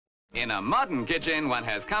In a modern kitchen, one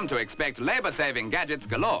has come to expect labor-saving gadgets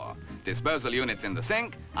galore. Disposal units in the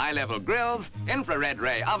sink, eye-level grills, infrared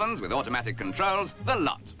ray ovens with automatic controls, the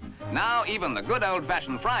lot. Now even the good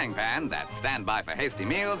old-fashioned frying pan, that standby for hasty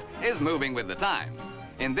meals, is moving with the times.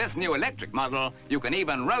 In this new electric model, you can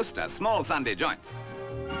even roast a small Sunday joint.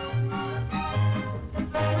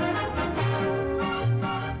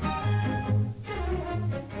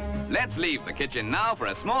 Let's leave the kitchen now for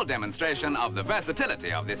a small demonstration of the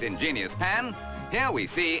versatility of this ingenious pan. Here we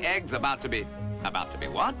see eggs about to be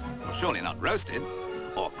what? Well, surely not roasted.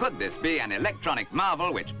 Or could this be an electronic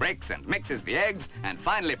marvel which breaks and mixes the eggs and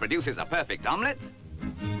finally produces a perfect omelette?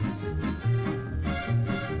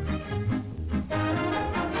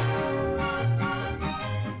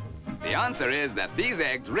 The answer is that these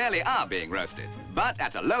eggs really are being roasted, but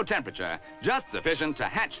at a low temperature, just sufficient to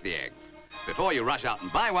hatch the eggs. Before you rush out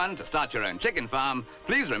and buy one to start your own chicken farm,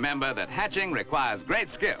 please remember that hatching requires great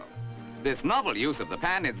skill. This novel use of the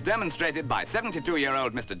pan is demonstrated by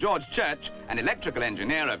 72-year-old Mr. George Church, an electrical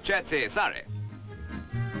engineer of Chertsey, Surrey.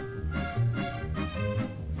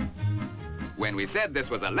 When we said this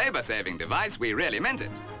was a labor-saving device, we really meant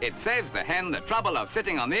it. It saves the hen the trouble of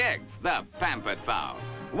sitting on the eggs, the pampered fowl.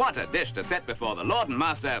 What a dish to set before the Lord and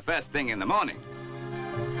Master first thing in the morning.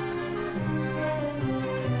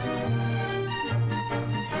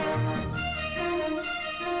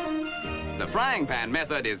 The frying pan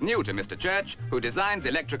method is new to Mr. Church, who designs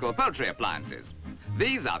electrical poultry appliances.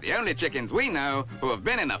 These are the only chickens we know who have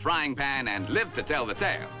been in a frying pan and lived to tell the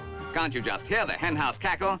tale. Can't you just hear the henhouse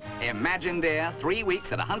cackle? Imagine, dear, 3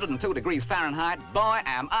 weeks at 102 degrees Fahrenheit. Boy,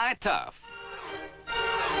 am I tough.